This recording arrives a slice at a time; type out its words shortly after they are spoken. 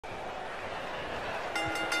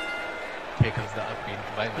here comes the upbeat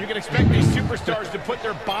violence. You can expect these superstars to put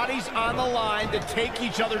their bodies on the line to take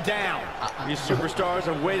each other down. These superstars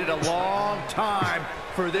have waited a long time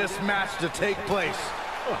for this match to take place.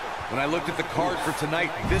 When I looked at the card for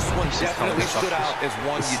tonight, this one definitely stood out as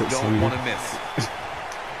one you don't want to miss.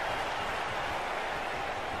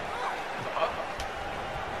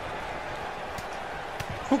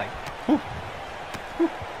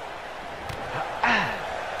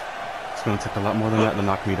 It's going to take a lot more than that to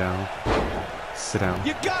knock me down. Sit down.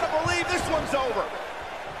 You gotta believe this one's over.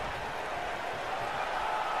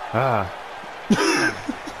 Ah.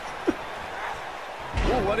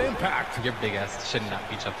 Oh, what impact. Your big ass should not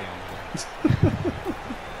be jumping on the ground.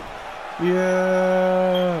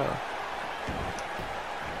 Yeah.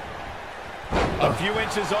 A few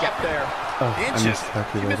inches off there. Inches?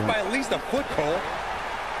 You missed by at least a foot, Cole.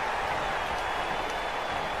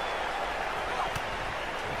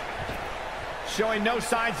 Showing no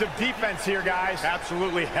signs of defense here, guys.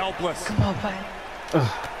 Absolutely helpless. Come on, buddy.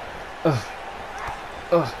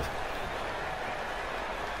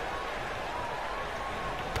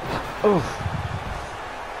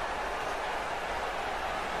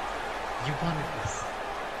 You wanted this.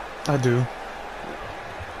 I do.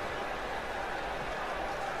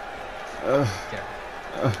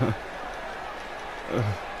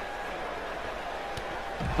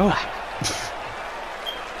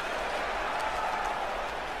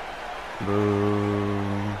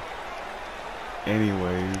 Boo.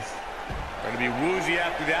 Anyways. Going to be woozy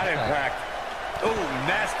after that impact. Oh,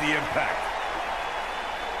 nasty impact.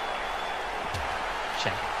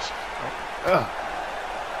 Shang.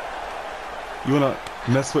 You wanna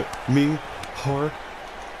mess with me, whore?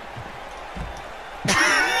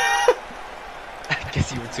 I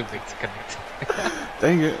guess you were too big to connect.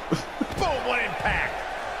 Dang it. Boom, what impact.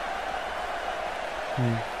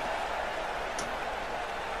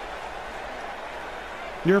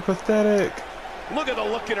 You're pathetic. Look at the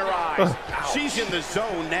look in her eyes. She's in the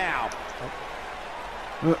zone now.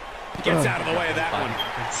 Gets out of the way of that one.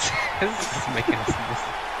 This is making us miss.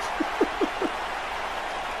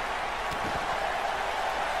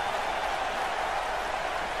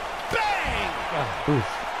 Bang! Oof.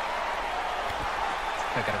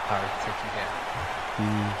 I got a power to take you down.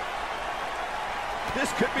 This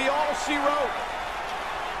could be all she wrote.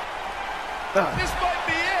 This might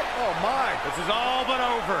be it. Oh, my. This is all but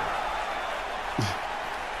over.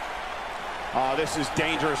 Oh, this is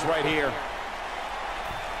dangerous right here.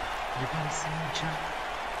 You want to see me jump?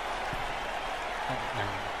 Oh, no.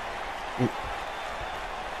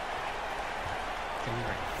 Give me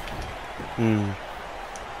right.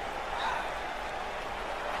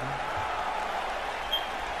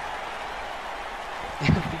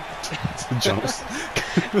 Jumps.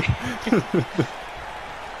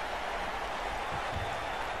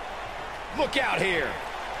 Look out here.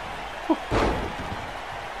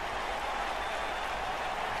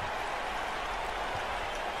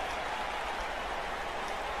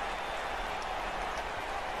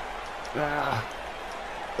 Yeah.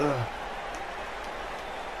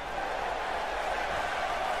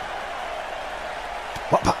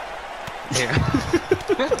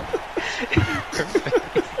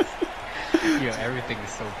 Yo, everything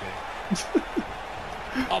is so good.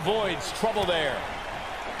 Avoids trouble there.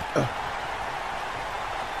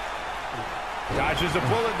 Dodges a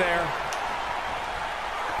bullet there.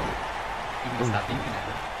 You can stop thinking at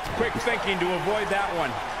it. Quick thinking to avoid that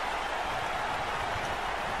one.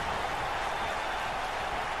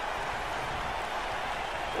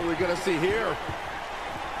 What are we going to see here?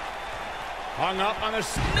 Hung up on a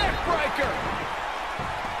neck breaker.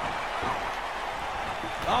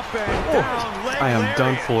 Up and down, leg I am lariat.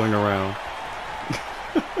 done fooling around.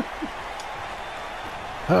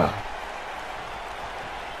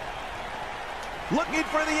 Looking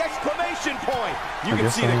for the exclamation point. You can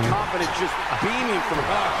see I the am. confidence just beaming from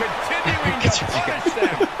continuing to punish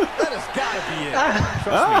them. That has got to be it.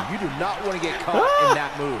 Trust me, you do not want to get caught in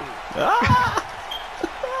that move.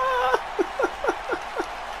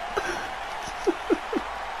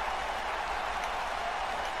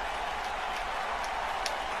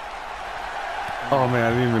 Oh man, I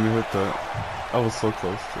didn't even hit that. I was so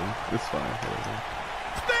close to. It's fine. Whatever.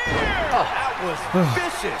 That was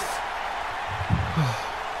vicious.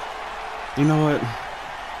 You know what?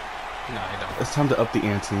 No, I don't. It's time to up the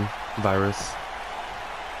ante, virus.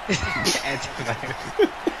 Antivirus.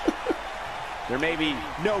 There may be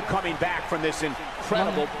no coming back from this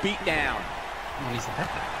incredible beatdown. When he's that.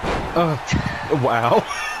 Wow.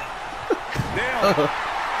 Nailed it.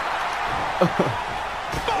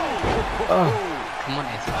 Come on,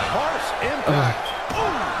 Antivirus. Harsh impact.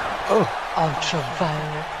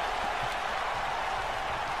 Ultraviolet.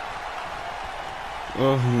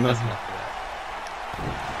 Oh no. That's enough for that.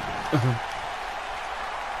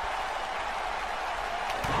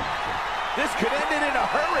 This could end it in a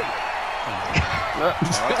hurry. Oh,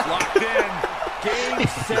 it's locked in. Game,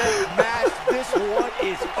 set, match. This one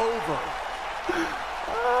is over.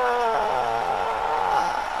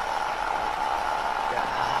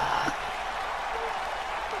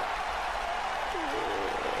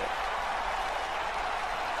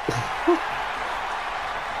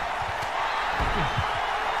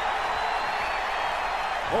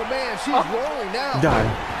 Oh man, she's rolling now. Die.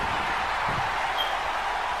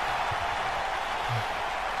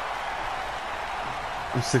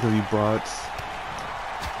 I'm sick of you broads.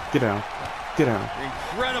 Get down. Get down.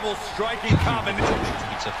 Incredible striking combination.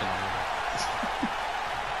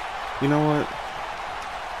 You know what?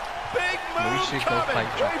 Big We move should go coming.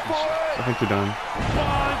 fight Wait Jockey. for it. I think you're done.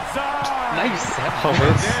 Bonsai. Nice.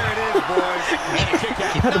 There it is, boys.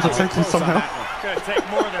 You had to protect him somehow. Gonna take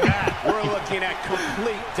more than that. We're looking at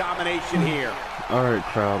complete domination here. Alright,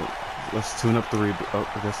 crowd. Let's tune up the reboot. Oh,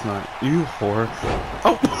 I guess not. You whore.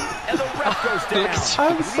 Oh! And the ref goes down.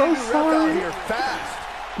 I'm We so need the ref out sorry. here fast.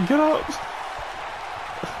 Get up!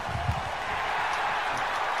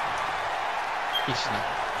 He's not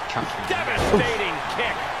countering. Devastating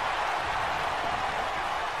kick.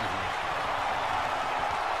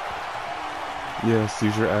 Yes,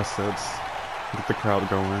 use your assets. Get the crowd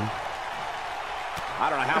going. I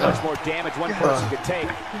don't know how much more damage one person could take.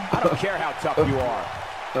 I don't care how tough you are.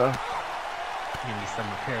 Give me some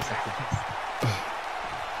repairs after this.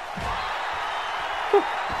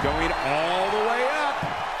 Going all the way up.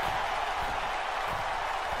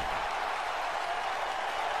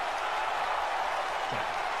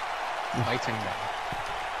 Fighting back.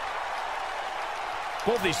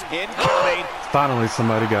 Both these incoming. Finally,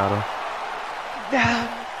 somebody got her.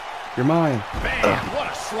 You're mine. Man,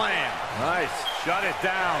 what a slam. Nice. Shut it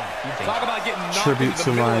down. Talk about getting knocked Tribute into to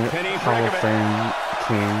the middle my of the penny. Hall of Break it. Fame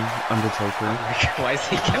King, Undertaker. Why is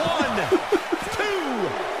he counting? 1, 2.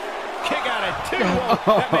 Kick out at 2.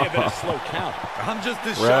 Oh, that may have been a slow count. I'm just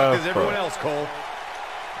as Ref, shocked as everyone bro. else, Cole.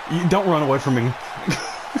 You don't run away from me.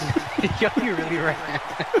 Yo, you really ran.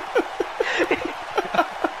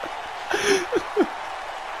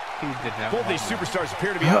 He did not. Both these superstars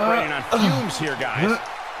appear to be operating on fumes here, guys.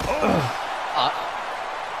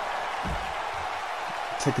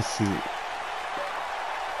 Take a seat.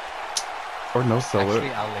 Or no, sell Actually,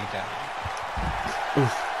 it. I'll lay down.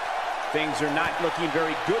 Oof. Things are not looking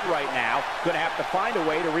very good right now. Gonna have to find a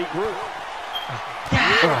way to regroup.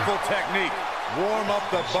 Beautiful technique. Warm up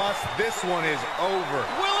the bus. This one is over.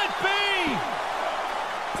 Will it be?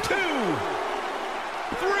 2,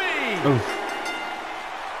 3. Oof.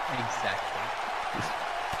 Exactly.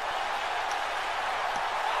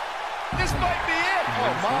 This might be it.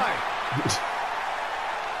 Oh my.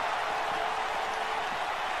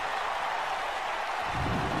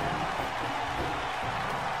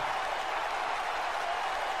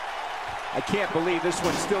 I can't believe this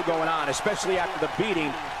one's still going on, especially after the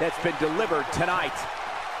beating that's been delivered tonight.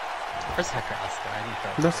 Where's Hacker Oscar? I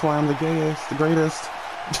need to. That's why I'm the gayest, the greatest.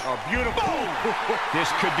 Oh, beautiful.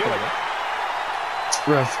 This could do it.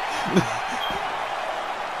 Ref.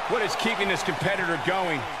 What is keeping this competitor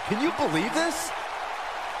going? Can you believe this?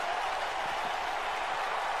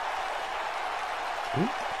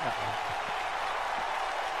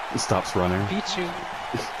 He stops running. Beat you.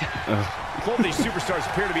 Both these superstars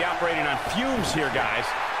appear to be operating on fumes here, guys.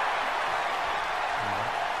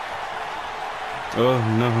 Oh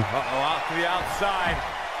no. Uh-oh, out to the outside.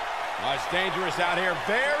 Oh, it's dangerous out here.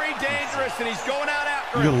 Very dangerous, and he's going out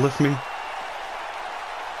after You him. gonna lift me?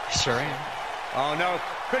 Sure am. Oh, no.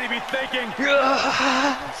 Could he be thinking?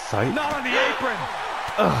 Sight. Not on the apron.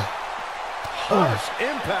 Harsh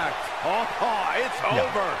impact. Oh, it's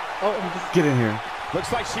over. Get in here.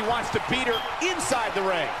 Looks like she wants to beat her inside the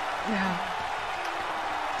ring. I'm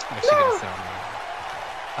actually gonna sit on there.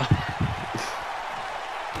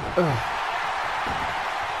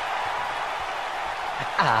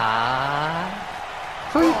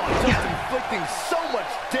 Oh, just inflicting so much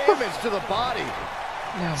damage to the body.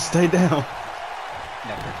 No. Stay down.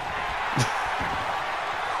 Never.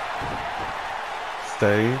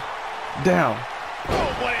 Stay down.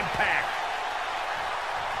 Oh, what impact.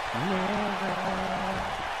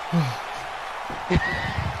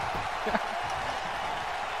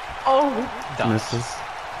 Dodge. Misses.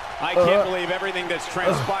 I can't believe everything that's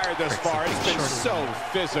transpired thus far. It's been so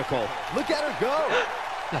physical. Look at her go.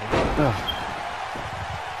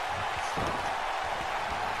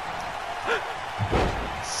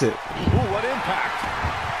 Sit. Ooh, what impact.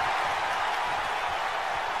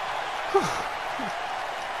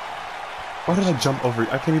 Why did I jump over?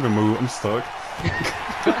 I can't even move. I'm stuck.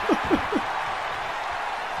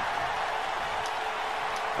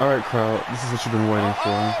 Alright, crowd. This is what you've been waiting for.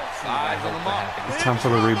 Eyes on the mark. It's time for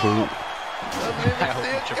the reboot. I hope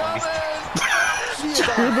you triple beast. She is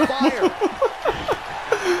on fire.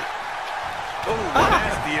 Oh,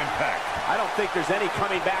 nasty impact. I don't think there's any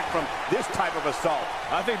coming back from this type of assault.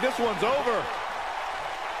 I think this one's over.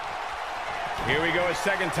 Here we go a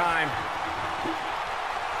second time.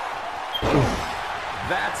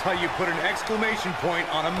 That's how you put an exclamation point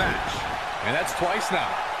on a match. And that's twice now.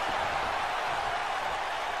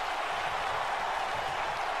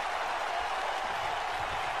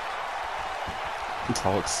 He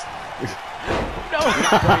talks. No. You're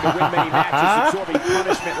not going to win many matches absorbing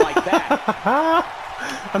punishment like that.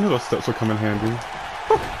 I knew those steps would come in handy. Look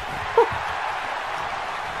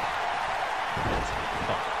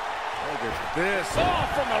at this. Oh,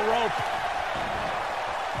 from the rope.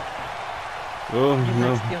 Oh, You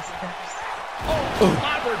no. like steel steps? Oh,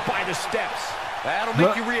 clobbered by the steps. That'll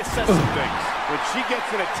make you reassess some things. When she gets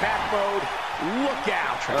in attack mode, look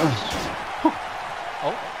out.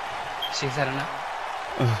 Oh, she's had enough.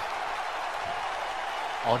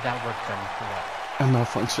 All that work done for what? I'm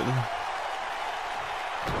malfunctioning.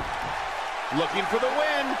 Looking for the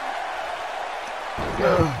win.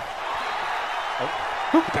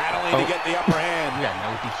 Battling to get the upper hand. We got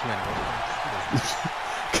no DQ and no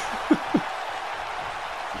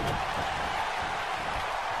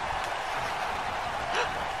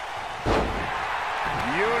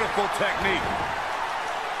Beautiful technique.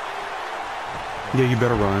 Yeah, you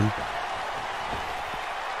better run.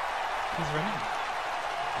 He's running.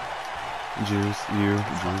 Jews,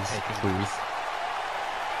 please.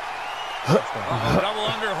 Double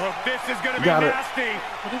underhook. This is going to be Got it. nasty.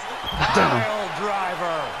 What is that? Pile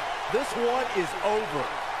driver. This one is over.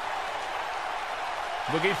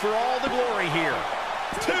 Looking for all the glory here.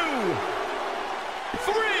 2,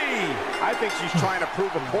 3. I think she's trying to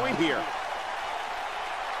prove a point here.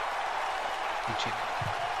 You cheated.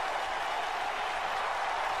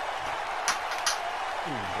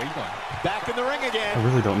 Ooh, where you going? Back in the ring I again.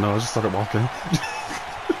 really don't know. I just started walking.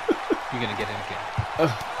 You're gonna get in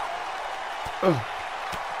again.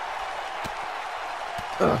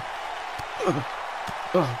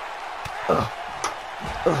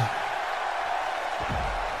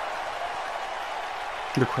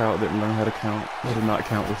 The crowd didn't learn how to count. They did not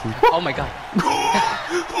count with me. Oh my god.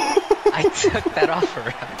 I took that off for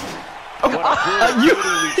him. What a brutal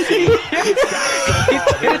beauty we've seen. This guy is so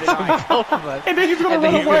far here tonight. Both of us. And then he's gonna And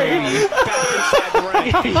run then he's away. gonna leave. Back inside the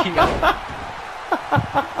ring.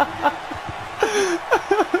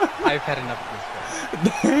 I've had enough of this one.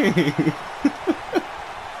 Dang.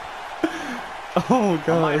 Oh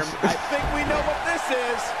gosh. I think we know what this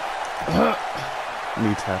is.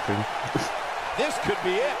 Me tapping. This could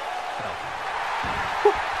be it.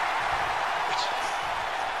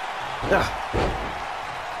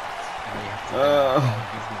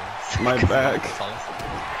 My back.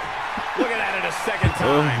 Looking at it a second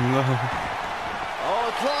Oh time. no. Oh,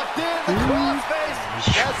 it's locked in. The crossface.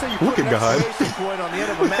 That's how you Look put at an God. exclamation point on the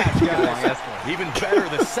end of a match, guys. Even better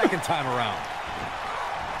the second time around.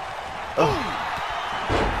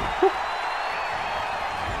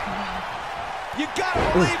 You gotta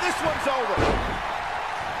believe this one's over.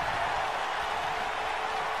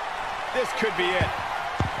 This could be it.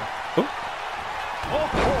 Oh,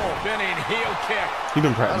 spinning heel kick. You've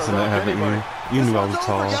been practicing that, haven't you? You knew I was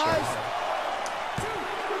tall.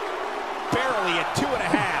 Barely at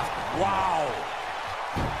 2.5. Wow.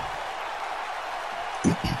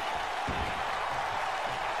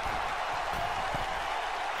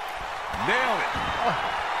 Nailed it.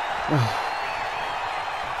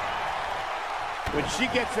 When she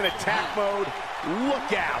gets in attack mode,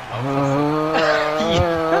 look out.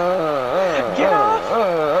 Get off!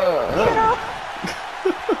 Get off!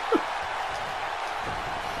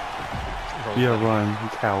 Yeah, run, you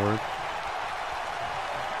coward.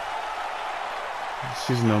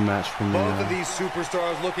 She's no match for me. Both of these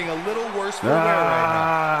superstars looking a little worse for wear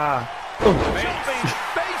right now. Jumping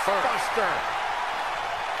face buster.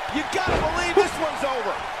 You gotta believe this one's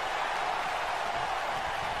over.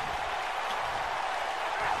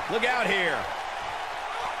 Look out here.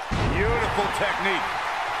 Beautiful technique.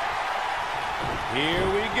 Here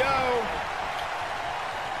we go.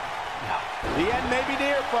 The end may be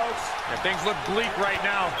near, folks. Yeah, things look bleak right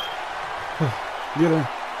now. Get her.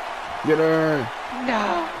 Get her.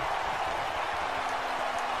 No.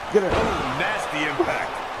 Get her. Nasty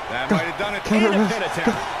impact. That might have done it. Get And a her. pin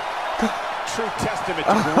attempt. True testament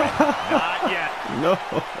to grit. Not yet. No.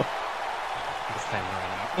 This time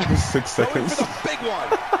around. 6 Going seconds. for the big one.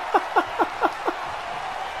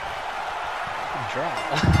 draw.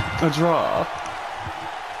 A draw.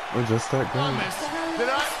 We're just that good. Did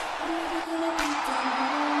I?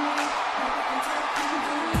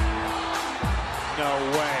 No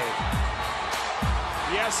way.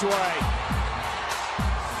 Yes way.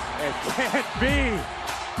 It can't be.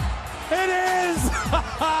 It is!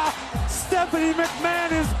 Stephanie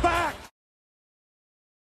McMahon is back!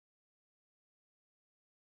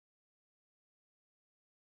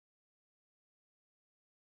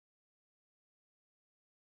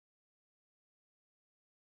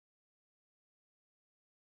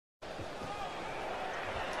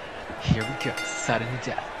 Here we go, sudden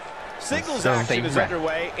death. Singles action is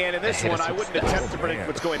underway, and in this one, I wouldn't attempt to predict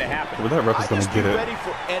what's going to happen. Well, that ref is going to get it. Ready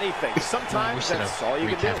for anything. Sometimes that's all you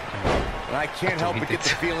can do. And I can't help but get the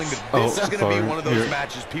feeling that this is going to be one of those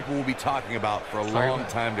matches people will be talking about for a long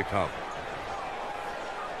time to come.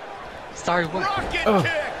 Sorry, what? Rocket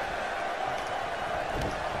kick!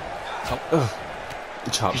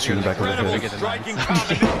 Chop shooting back over the head. Striking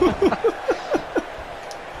combination.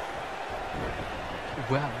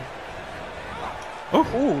 Wow. Oh,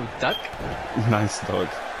 ooh, duck. Nice duck.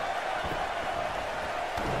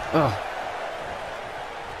 Oh.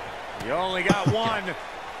 You only got one.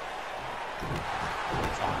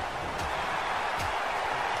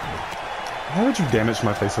 How would you damage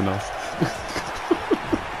my face enough?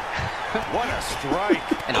 What a strike.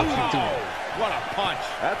 And I'll keep doing it. What a punch.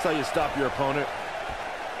 That's how you stop your opponent.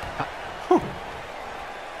 Oh,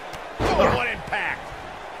 what impact.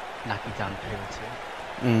 knock me down here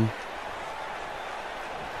too.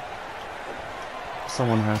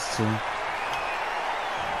 Someone has to.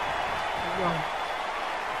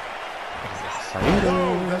 What is this?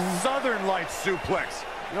 Oh, the Southern Lights suplex.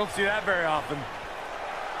 You don't see that very often.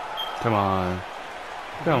 Come on.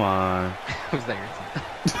 Come on. Who's that your team?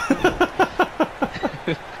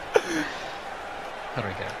 How do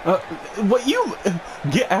I get it? What you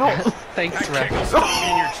get out? Thanks, That ref. kick will stop you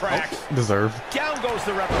in your tracks. Deserved. Down goes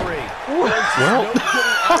the referee. Well.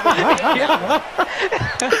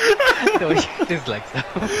 No, his legs.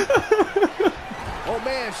 Oh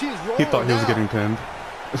man, she's rolling. He thought he was getting pinned.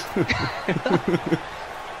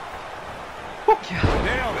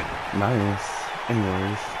 Nailed it. Nice.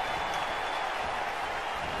 Anyways.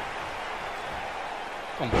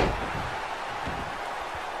 Oh my.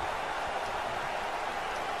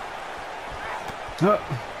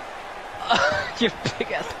 You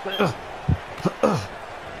big ass foot.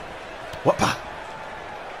 What?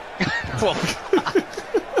 Well,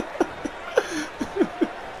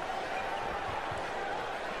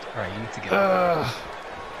 alright, you need to get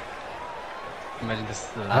imagine this is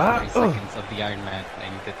the last 30 seconds of the Iron Man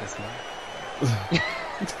and you did this one.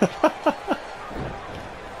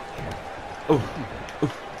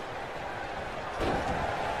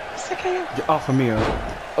 Get off of me.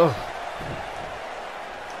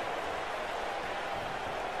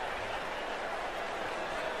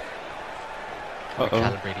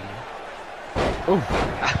 Calibrating you. Oh.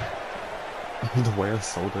 The way I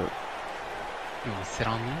sold it. You want to sit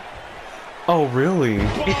on me? Oh, really?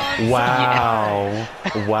 Wow.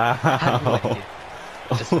 Wow.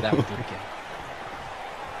 Just for that, we'll do it again.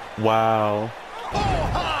 Wow.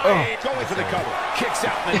 Going for the cover. Kicks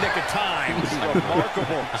out in the nick of time.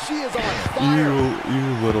 Remarkable. She is on fire. You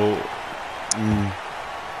little.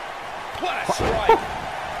 What a strike.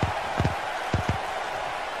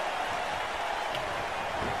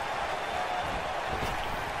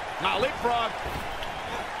 Now leapfrog.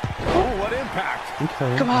 Oh, what impact.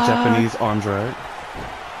 Okay. Come on. Japanese arm drag.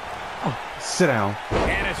 Oh, sit down.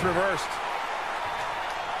 And it's reversed.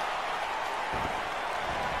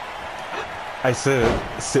 I said,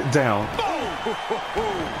 sit down.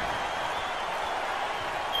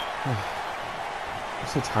 I'm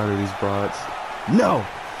so tired of these broads. No!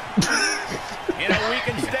 In a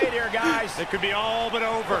weakened state here, guys. It could be all but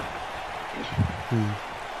over.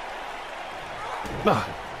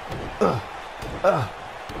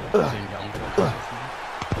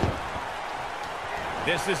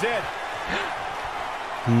 This is it.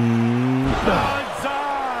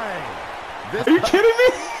 Banzai! Are you kidding me?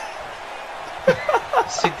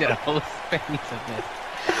 She did a whole space of this.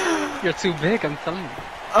 You're too big, I'm telling you.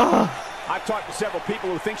 I've talked to several people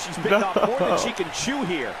who think she's bitten off more than she can chew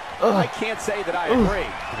here. I can't say that I agree.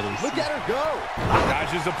 Look at her go.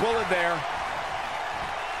 Dodges a bullet there.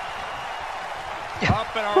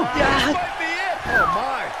 Up and around. This might be it. Oh,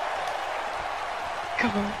 my.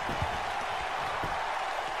 Come on.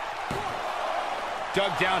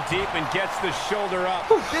 Dug down deep and gets the shoulder up.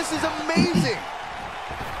 This is amazing.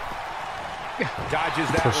 Dodges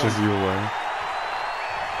that Pushes one. you away.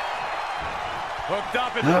 Hooked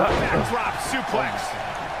up and backdrop suplex.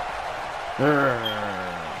 Here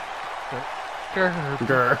we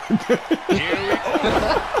go.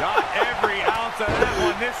 Got every ounce of that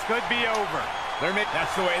one. This could be over.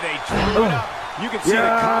 That's the way they drew it up. You can see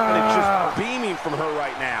the confidence just beaming from her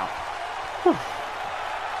right now.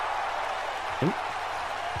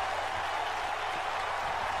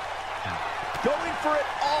 Going for it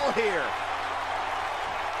all here.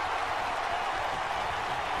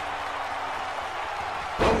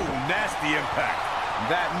 Oh, nasty impact.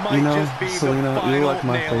 That might just be Salina, the final you're like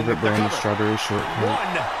my nail favorite in the brand of cover. strawberry shortcake.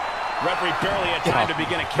 One. Referee barely had time to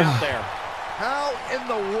begin a count there. How in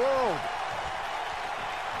the world?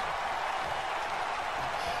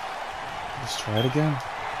 Let's try it again.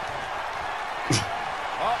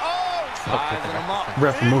 Sizing him up.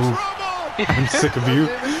 Ref, move. I'm sick of you.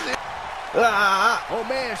 Oh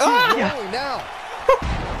man, she's rolling now.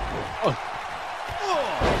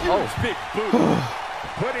 Huge big boot.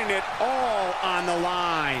 Putting it all on the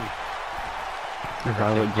line.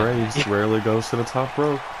 Violet Graves rarely goes to the top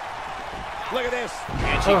rope. Look at this.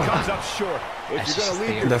 And she comes up short. If you're going to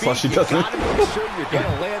leave your That's why she you doesn't. gotta make sure you're going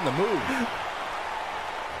to land the move.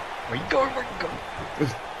 Where you going? Where you going?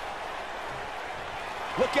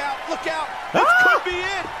 Look out, look out. This could be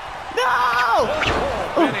it. No!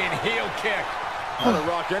 Spinning heel kick. That'll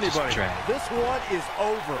rock anybody. This one is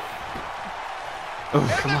over. Oh, And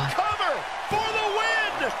come the on. cover for the win.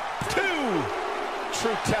 2.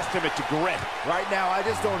 True testament to grit. Right now, I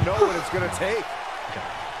just don't know what it's going to take.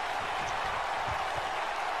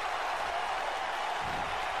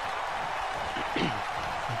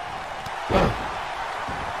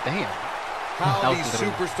 Damn. How these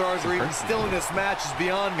superstars are even still in this match is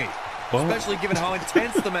beyond me. Well, Especially given how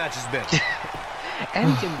intense the match has been.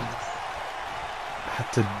 Engines.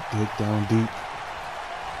 had to dig down deep.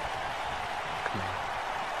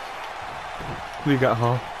 What do you got,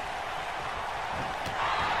 huh?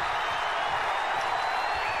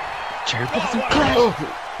 Cherry blossom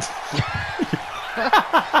clash.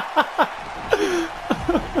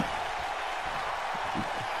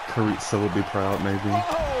 Caritza would be proud, maybe.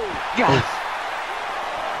 Yeah.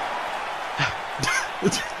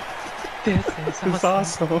 This is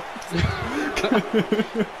awesome.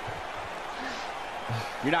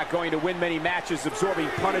 You're not going to win many matches absorbing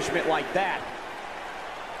punishment like that.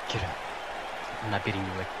 Get up. I'm not beating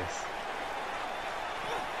you like this.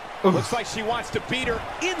 Looks like she wants to beat her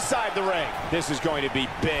inside the ring. This is going to be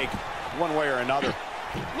big, one way or another.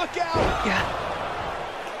 Look out! Yeah.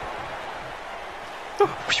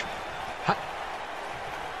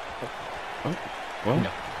 Well, No.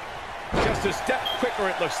 Just a step quicker,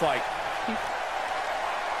 it looks like.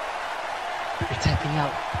 You're tapping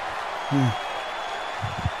out.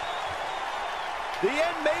 The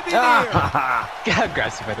end may be near. God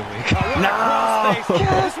grabs you by the wig. No!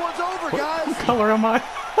 This one's over, guys. what color am I?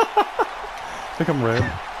 I think I'm red.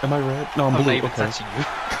 Am I red? No, I'm I'm blue. not even Okay. touching you.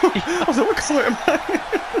 I was like, what color am I?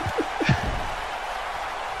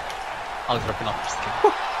 I was ripping off your skin.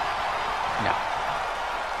 No.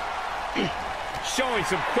 Showing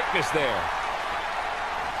some quickness there.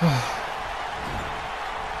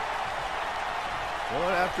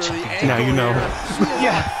 Going after the ankle Now you know. here. She is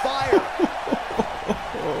on fire.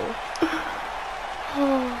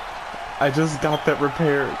 I just got that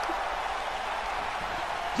repaired.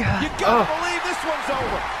 Yeah. You gotta believe this one's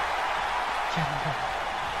over.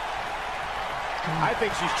 I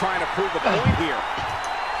think she's trying to prove a point here.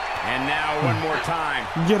 And now one more time.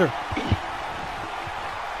 Get her.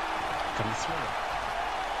 Come this way.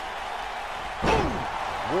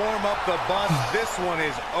 Warm up the bus. This one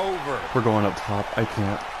is over. We're going up top. I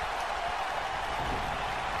can't.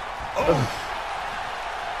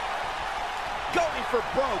 Going for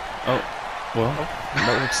broke. Oh, well,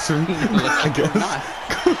 that works too. I guess. Not.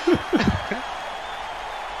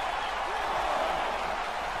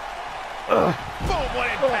 Boom, what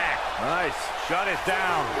impact. Nice. Shut it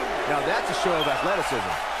down. Now that's a show of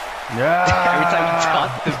athleticism. Every time you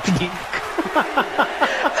toss the pink.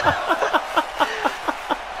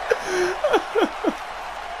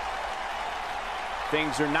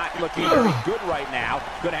 Things are not looking very good right now.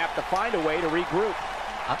 Gonna have to find a way to regroup.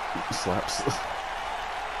 Slaps.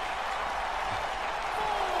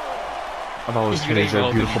 I've always You hated ain't your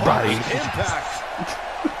gonna beautiful be body. Impact.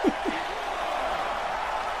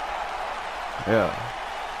 Yeah.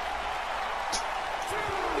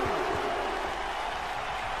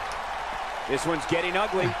 This one's getting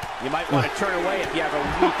ugly. You might want to turn away if you have a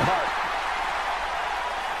weak heart.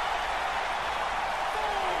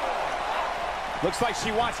 Looks like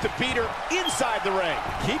she wants to beat her inside the ring.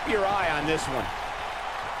 Keep your eye on this one.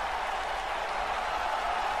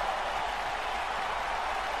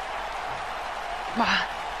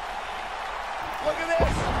 Look at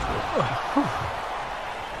this.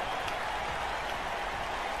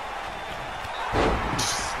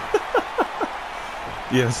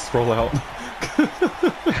 Yes, roll out. What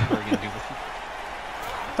are we gonna do with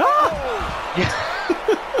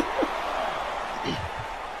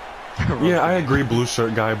it? Yeah, I agree, blue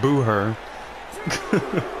shirt guy. Boo her.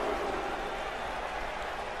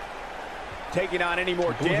 Taking on any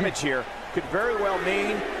more damage here could very well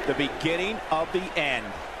mean the beginning of the end.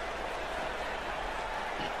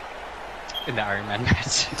 In the Iron Man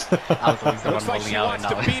match. I was always the one Looks like rolling she out wants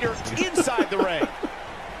and to beat her inside the ring.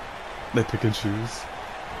 They pick and choose.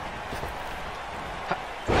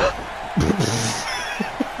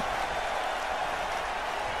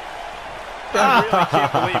 I really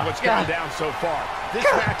can't believe what's gone down so far. This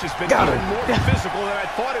match has been even more physical than I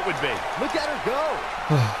thought it would be. Look at her go.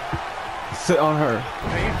 Sit on her.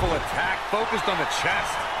 Painful attack focused on the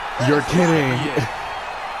chest. You're kidding.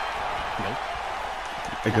 Nope.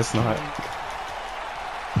 I guess not.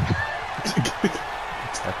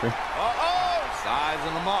 Attacker. Uh-oh!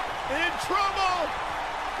 Sizing them up. In trouble.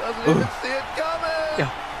 Doesn't even see it coming.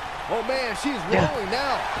 Yeah. Oh, man, she's rolling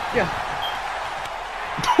now. Yeah.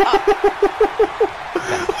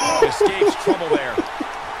 Escapes trouble there.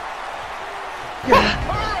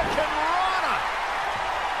 Hurricane Rana.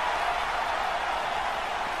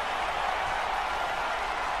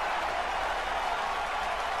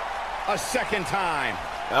 A second time.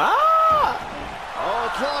 Ah! Oh,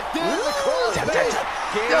 it's locked in. The crossface.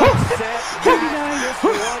 Game, set, match. This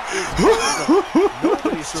one is over.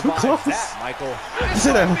 Nobody survives close. that, Michael.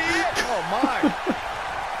 Sit down. Oh, my.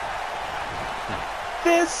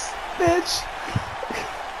 This bitch.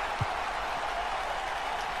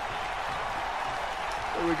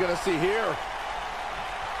 What are we going to see here?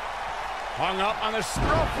 Hung up on the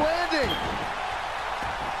rough landing.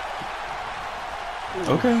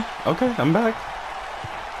 Okay, okay, I'm back.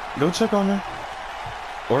 Go check on her.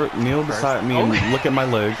 Or kneel beside me and look at my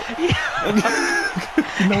leg.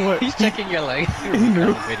 You know what? He's checking your leg. He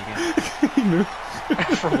knew. He knew.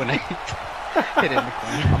 From when I hit it in the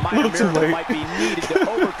corner. A minor Little too miracle late. might be needed to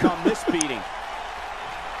overcome this beating.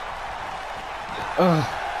 Oh,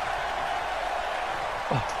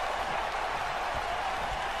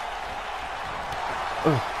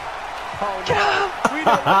 no. We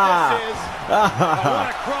know what this is. I want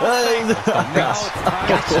to cross face. Now it's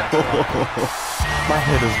time to My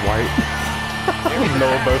head is white. I don't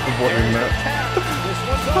know about avoiding that. This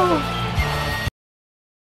one's over.